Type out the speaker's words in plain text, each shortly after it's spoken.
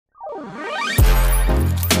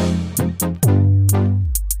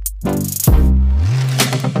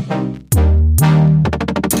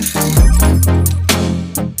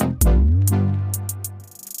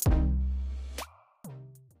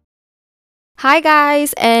Hi,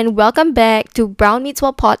 guys, and welcome back to Brown Meets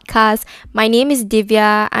World podcast. My name is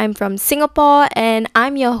Divya. I'm from Singapore, and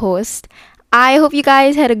I'm your host. I hope you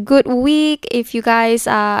guys had a good week. If you guys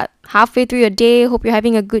are halfway through your day, hope you're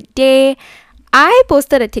having a good day. I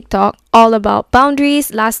posted a TikTok all about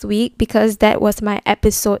boundaries last week because that was my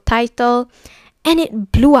episode title, and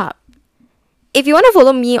it blew up. If you want to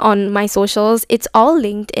follow me on my socials, it's all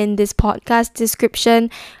linked in this podcast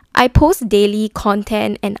description. I post daily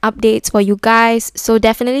content and updates for you guys, so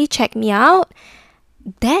definitely check me out.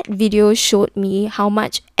 That video showed me how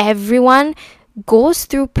much everyone goes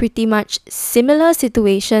through pretty much similar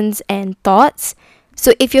situations and thoughts.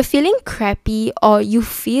 So if you're feeling crappy or you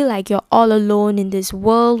feel like you're all alone in this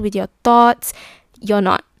world with your thoughts, you're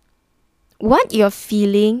not. What you're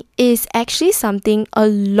feeling is actually something a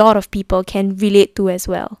lot of people can relate to as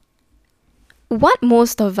well. What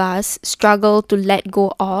most of us struggle to let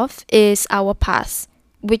go of is our past,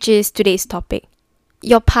 which is today's topic.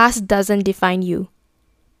 Your past doesn't define you.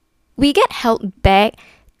 We get held back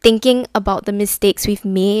thinking about the mistakes we've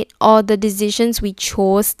made or the decisions we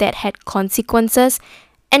chose that had consequences,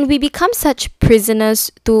 and we become such prisoners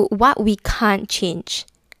to what we can't change.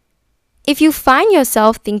 If you find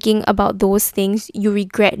yourself thinking about those things you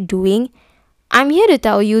regret doing, I'm here to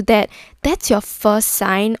tell you that that's your first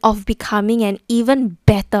sign of becoming an even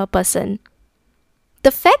better person.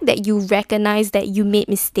 The fact that you recognize that you made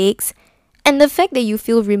mistakes and the fact that you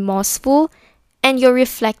feel remorseful and you're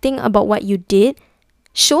reflecting about what you did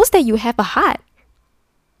shows that you have a heart.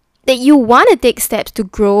 That you want to take steps to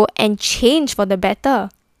grow and change for the better.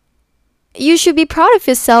 You should be proud of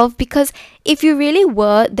yourself because if you really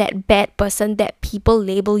were that bad person that people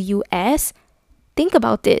label you as, think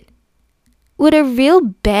about it. Would a real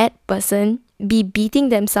bad person be beating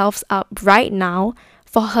themselves up right now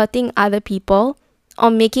for hurting other people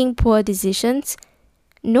or making poor decisions?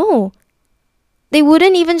 No. They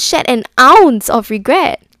wouldn't even shed an ounce of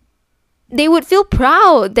regret. They would feel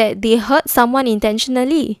proud that they hurt someone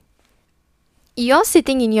intentionally. You're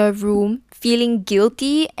sitting in your room feeling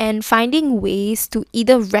guilty and finding ways to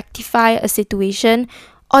either rectify a situation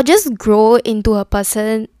or just grow into a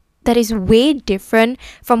person that is way different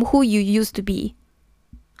from who you used to be.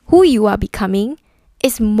 Who you are becoming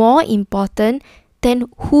is more important than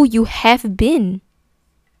who you have been.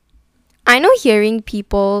 I know hearing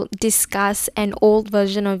people discuss an old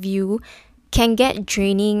version of you can get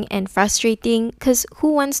draining and frustrating because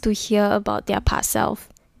who wants to hear about their past self?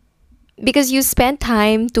 Because you spend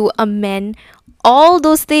time to amend all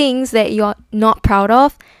those things that you're not proud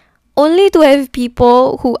of, only to have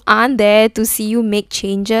people who aren't there to see you make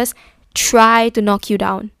changes try to knock you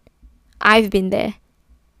down. I've been there.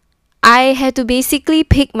 I had to basically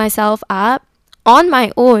pick myself up on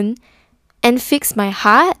my own and fix my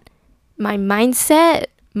heart, my mindset,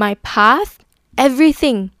 my path,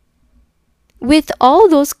 everything. With all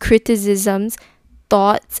those criticisms,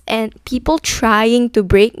 thoughts, and people trying to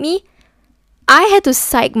break me, I had to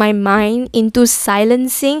psych my mind into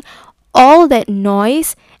silencing all that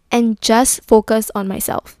noise and just focus on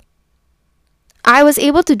myself. I was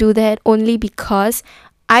able to do that only because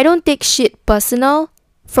I don't take shit personal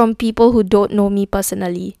from people who don't know me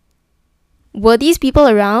personally. Were these people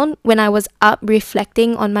around when I was up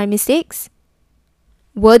reflecting on my mistakes?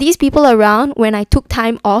 Were these people around when I took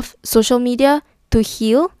time off social media to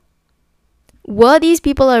heal? Were these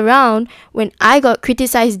people around when I got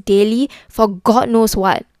criticized daily for God knows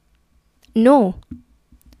what? No.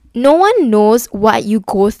 No one knows what you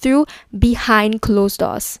go through behind closed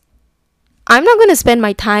doors. I'm not going to spend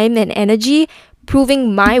my time and energy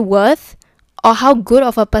proving my worth or how good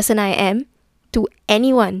of a person I am to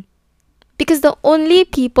anyone. Because the only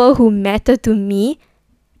people who matter to me,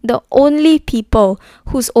 the only people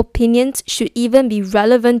whose opinions should even be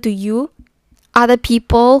relevant to you, are the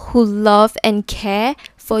people who love and care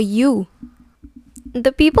for you.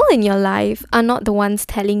 The people in your life are not the ones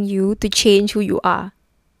telling you to change who you are.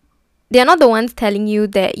 They are not the ones telling you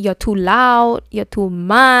that you're too loud, you're too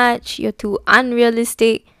much, you're too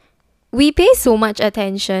unrealistic. We pay so much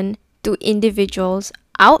attention to individuals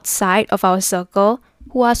outside of our circle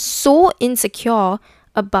who are so insecure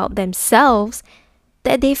about themselves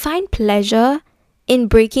that they find pleasure in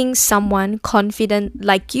breaking someone confident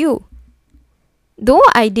like you. Though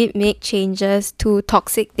I did make changes to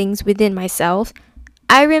toxic things within myself,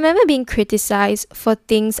 I remember being criticized for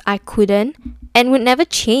things I couldn't and would never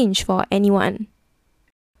change for anyone.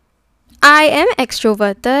 I am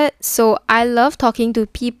extroverted, so I love talking to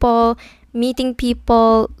people, meeting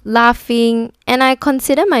people, laughing, and I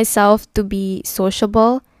consider myself to be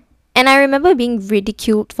sociable. And I remember being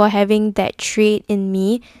ridiculed for having that trait in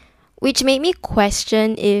me which made me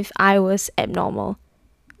question if I was abnormal.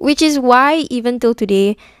 Which is why, even till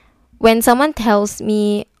today, when someone tells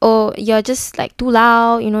me, "Oh, you're just like too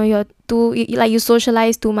loud, you're you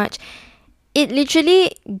socialize too much," it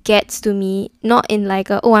literally gets to me, not in like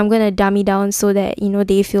I'm gonna dummy down so that,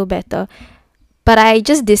 they feel better. But I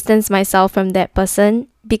just distance myself from that person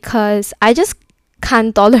because I just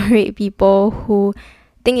can't tolerate people who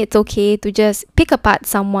think it's okay to just pick apart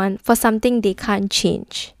someone for something they can't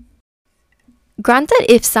change. Granted,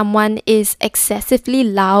 if someone is excessively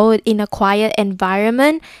loud in a quiet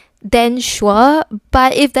environment, then sure,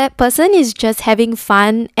 but if that person is just having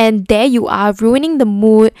fun and there you are ruining the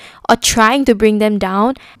mood or trying to bring them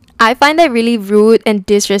down, I find that really rude and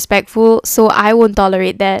disrespectful, so I won't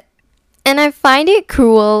tolerate that. And I find it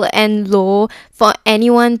cruel and low for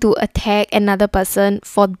anyone to attack another person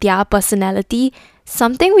for their personality,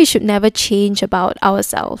 something we should never change about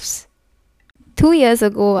ourselves. 2 years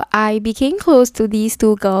ago, I became close to these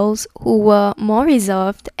two girls who were more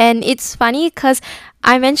reserved. And it's funny because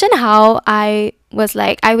I mentioned how I was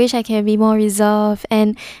like, I wish I can be more reserved.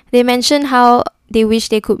 And they mentioned how they wish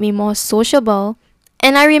they could be more sociable.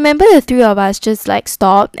 And I remember the three of us just like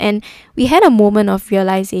stopped and we had a moment of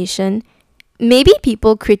realization. Maybe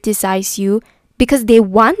people criticize you because they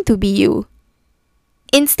want to be you.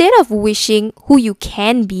 Instead of wishing who you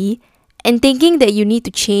can be and thinking that you need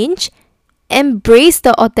to change, embrace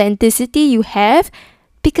the authenticity you have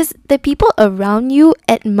because the people around you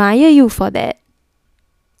admire you for that.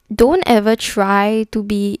 Don't ever try to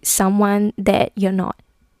be someone that you're not.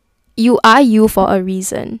 You are you for a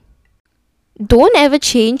reason. Don't ever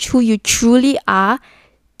change who you truly are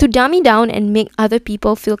to dummy down and make other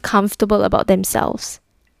people feel comfortable about themselves.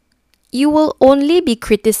 You will only be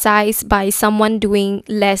criticized by someone doing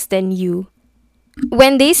less than you.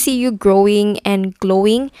 When they see you growing and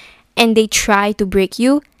glowing and they try to break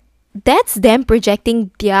you, that's them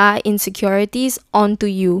projecting their insecurities onto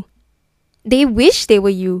you. They wish they were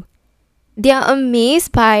you. They are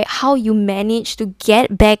amazed by how you manage to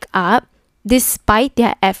get back up despite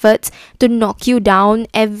their efforts to knock you down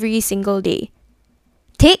every single day.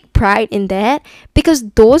 Take pride in that because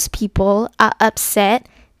those people are upset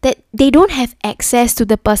that they don't have access to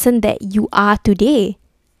the person that you are today.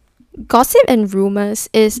 Gossip and rumors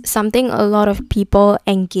is something a lot of people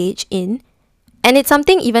engage in, and it's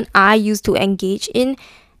something even I used to engage in,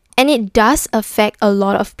 and it does affect a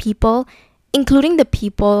lot of people, including the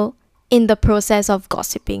people in the process of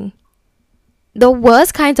gossiping. The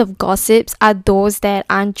worst kinds of gossips are those that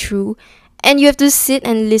aren't true, and you have to sit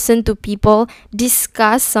and listen to people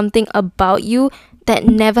discuss something about you that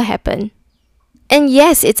never happened. And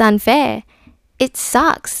yes, it's unfair. It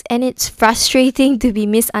sucks and it's frustrating to be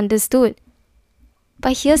misunderstood.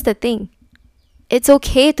 But here's the thing, it's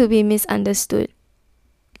okay to be misunderstood.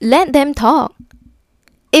 Let them talk.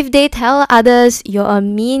 If they tell others you're a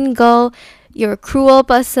mean girl, you're a cruel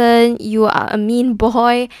person, you are a mean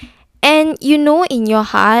boy, and you know in your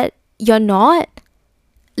heart you're not,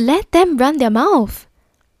 let them run their mouth.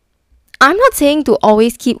 I'm not saying to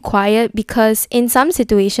always keep quiet because in some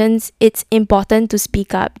situations it's important to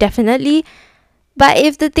speak up, definitely. But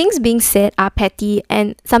if the things being said are petty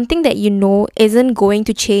and something that you know isn't going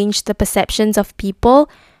to change the perceptions of people,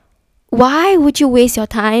 why would you waste your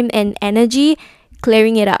time and energy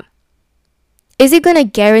clearing it up? Is it gonna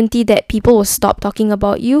guarantee that people will stop talking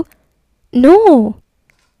about you? No.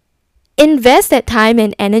 Invest that time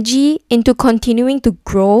and energy into continuing to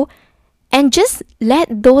grow and just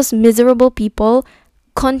let those miserable people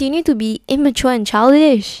continue to be immature and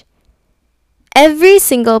childish. Every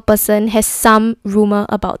single person has some rumor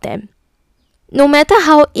about them. No matter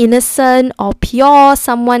how innocent or pure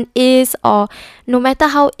someone is, or no matter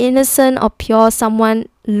how innocent or pure someone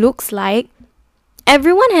looks like,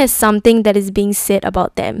 everyone has something that is being said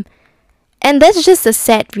about them. And that's just a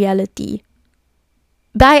sad reality.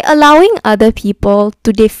 By allowing other people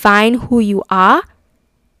to define who you are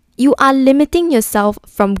limiting yourself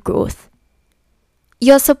from growth.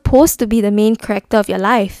 You're supposed to be the main character of your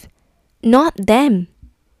life, not them.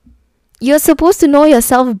 You're supposed to know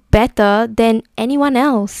yourself better than anyone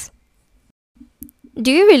else.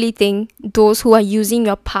 Do you really think those who are using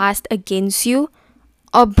your past against you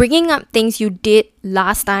or bringing up things you did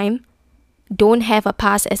last time don't have a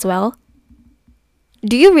past as well?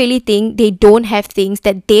 Do you really think they don't have things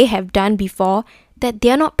that they have done before that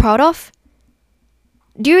they're not proud of?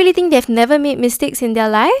 Do you really think they've never made mistakes in their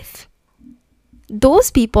life?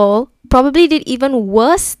 Those people probably did even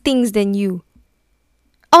worse things than you.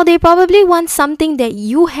 Or they probably want something that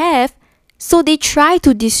you have, so they try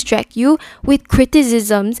to distract you with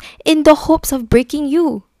criticisms in the hopes of breaking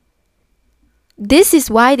you. This is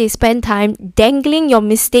why they spend time dangling your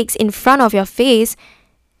mistakes in front of your face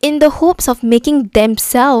in the hopes of making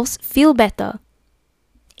themselves feel better.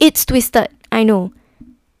 It's twisted, I know,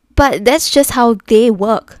 but that's just how they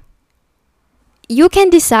work. You can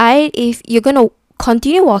decide if you're gonna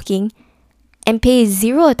continue walking and pay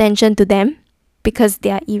zero attention to them because they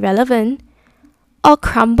are irrelevant, or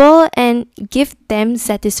crumble and give them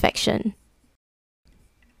satisfaction.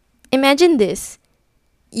 Imagine this.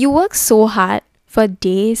 You work so hard for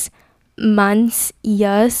days, months,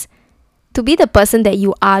 years to be the person that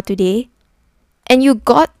you are today, and you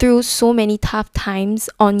got through so many tough times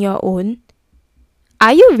on your own.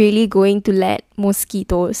 Are you really going to let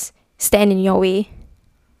mosquitoes stand in your way?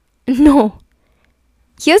 No.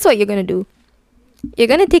 Here's what you're gonna do. You're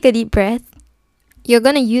gonna take a deep breath. You're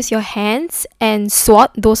gonna use your hands and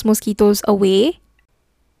swat those mosquitoes away.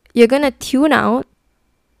 You're gonna tune out,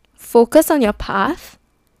 focus on your path,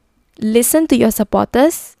 listen to your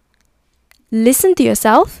supporters, listen to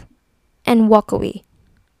yourself, and walk away.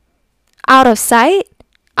 Out of sight,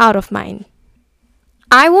 out of mind.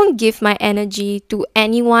 I won't give my energy to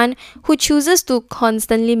anyone who chooses to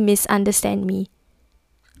constantly misunderstand me.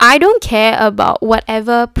 I don't care about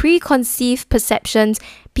whatever preconceived perceptions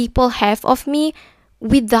people have of me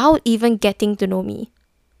without even getting to know me.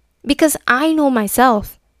 Because I know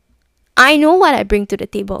myself. I know what I bring to the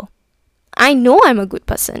table. I know I'm a good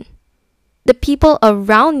person. The people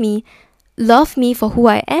around me love me for who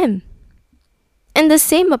I am. And the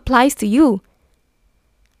same applies to you.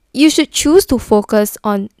 You should choose to focus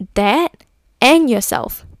on that and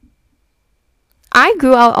yourself. I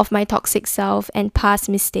grew out of my toxic self and past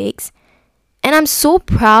mistakes, and I'm so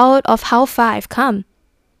proud of how far I've come.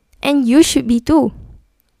 And you should be too.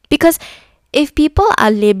 Because if people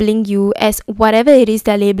are labeling you as whatever it is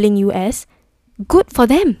they're labeling you as, good for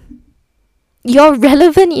them. You're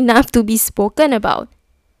relevant enough to be spoken about.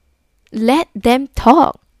 Let them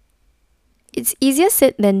talk. It's easier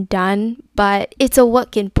said than done, but it's a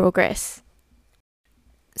work in progress.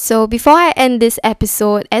 So before I end this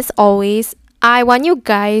episode, as always, I want you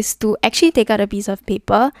guys to actually take out a piece of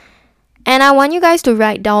paper, and I want you guys to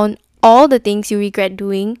write down all the things you regret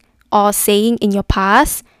doing or saying in your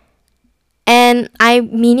past. And I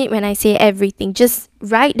mean it when I say everything. Just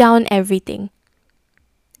write down everything.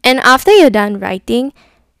 And after you're done writing,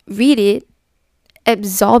 read it,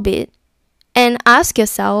 absorb it, and ask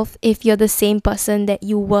yourself if you're the same person that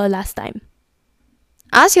you were last time.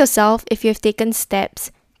 Ask yourself if you've taken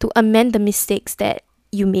steps to amend the mistakes that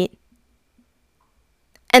you made.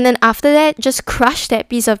 And then after that, just crush that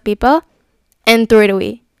piece of paper and throw it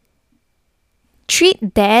away.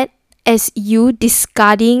 Treat that as you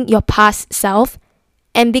discarding your past self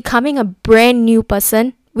and becoming a brand new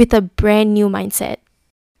person with a brand new mindset.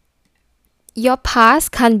 Your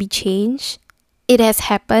past can't be changed. It has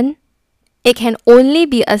happened. It can only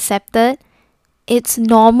be accepted. It's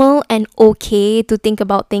normal and okay to think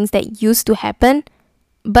about things that used to happen,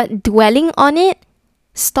 but dwelling on it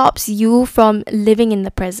stops you from living in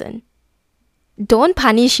the present. Don't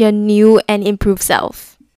punish your new and improved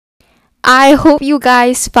self. I hope you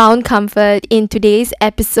guys found comfort in today's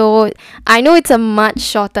episode. I know it's a much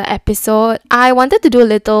shorter episode. I wanted to do a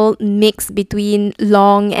little mix between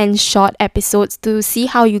long and short episodes to see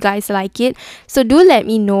how you guys like it. So do let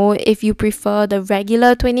me know if you prefer the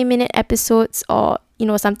regular 20-minute episodes or,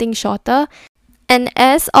 something shorter. And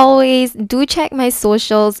as always, do check my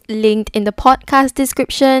socials linked in the podcast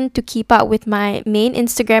description to keep up with my main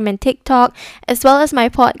Instagram and TikTok, as well as my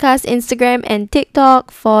podcast Instagram and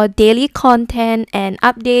TikTok for daily content and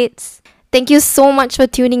updates. Thank you so much for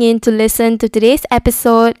tuning in to listen to today's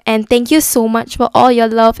episode, and thank you so much for all your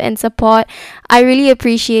love and support. I really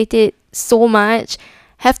appreciate it so much.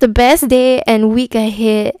 Have the best day and week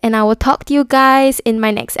ahead, and I will talk to you guys in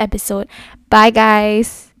my next episode. Bye,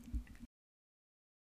 guys.